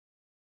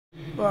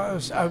Well,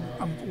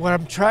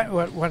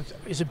 what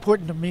is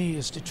important to me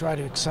is to try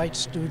to excite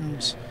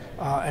students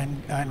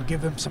and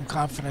give them some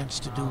confidence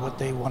to do what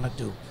they want to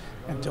do,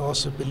 and to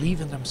also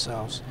believe in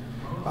themselves.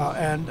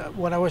 And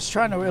what I was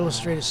trying to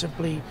illustrate is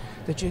simply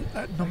that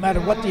no matter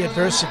what the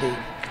adversity,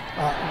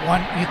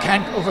 you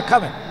can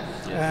overcome it.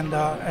 And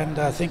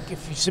I think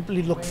if you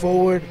simply look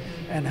forward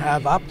and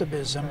have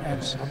optimism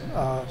and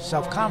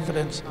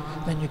self-confidence,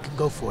 then you can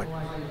go for it.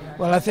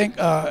 Well, I think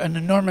an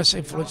enormous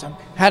influence.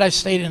 Had I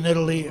stayed in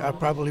Italy, I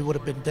probably would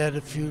have been dead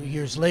a few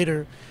years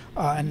later,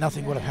 and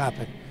nothing would have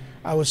happened.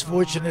 I was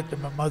fortunate that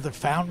my mother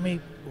found me,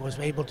 was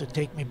able to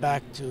take me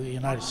back to the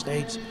United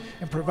States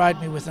and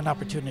provide me with an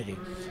opportunity.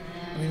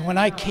 I mean, when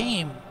I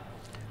came,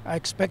 I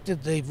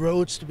expected the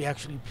roads to be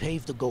actually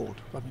paved to gold.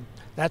 I mean,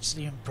 that's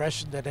the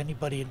impression that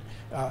anybody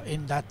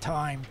in that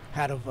time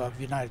had of the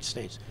United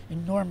States.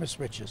 Enormous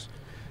riches.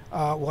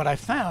 What I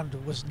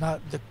found was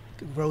not the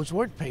roads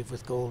weren't paved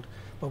with gold,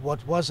 but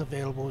what was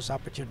available was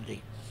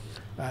opportunity,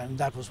 and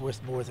that was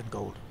worth more than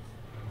gold.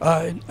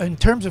 In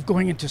terms of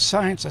going into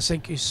science, I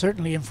think it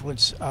certainly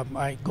influenced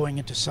my going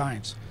into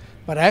science.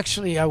 But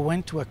actually, I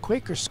went to a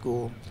Quaker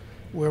school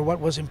where what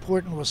was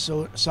important was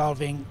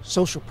solving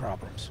social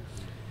problems.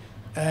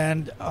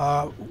 And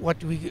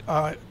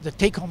the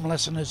take-home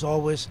lesson is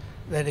always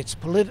that it's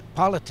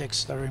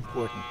politics that are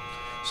important.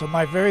 So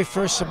my very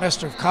first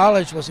semester of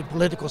college was in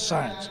political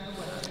science.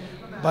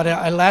 But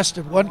I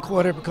lasted one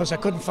quarter because I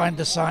couldn't find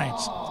the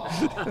science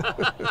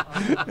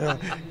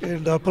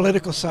in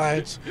political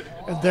science,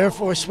 and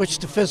therefore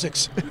switched to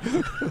physics.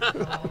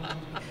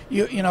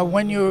 You know,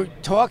 when you're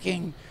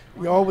talking,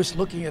 you're always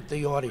looking at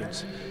the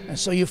audience, and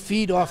so you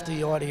feed off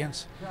the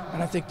audience.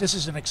 And I think this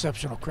is an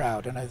exceptional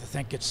crowd, and I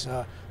think it's,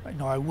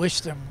 I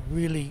wish them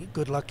really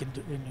good luck in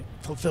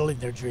fulfilling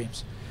their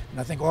dreams. And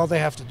I think all they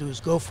have to do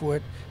is go for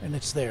it, and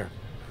it's there.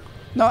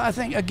 No, I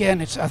think again,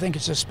 I think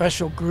it's a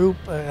special group.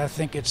 I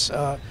think it's,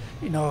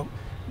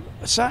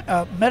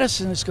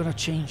 medicine is going to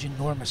change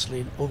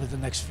enormously over the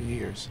next few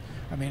years.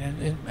 I mean,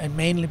 and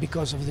mainly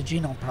because of the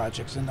genome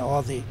projects and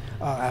all the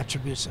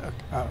attributes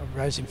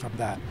arising from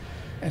that.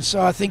 And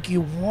so I think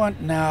you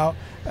want now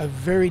a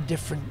very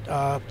different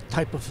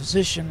type of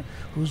physician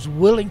who's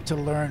willing to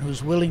learn,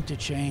 who's willing to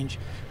change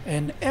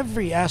in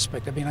every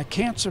aspect. I mean,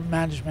 cancer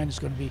management is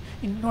going to be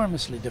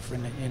enormously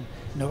different in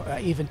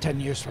even 10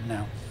 years from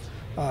now.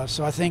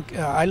 So I think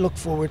I look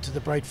forward to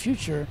the bright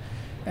future,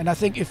 and I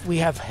think if we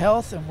have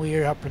health and we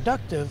are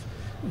productive,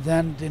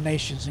 then the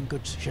nation's in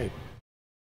good shape.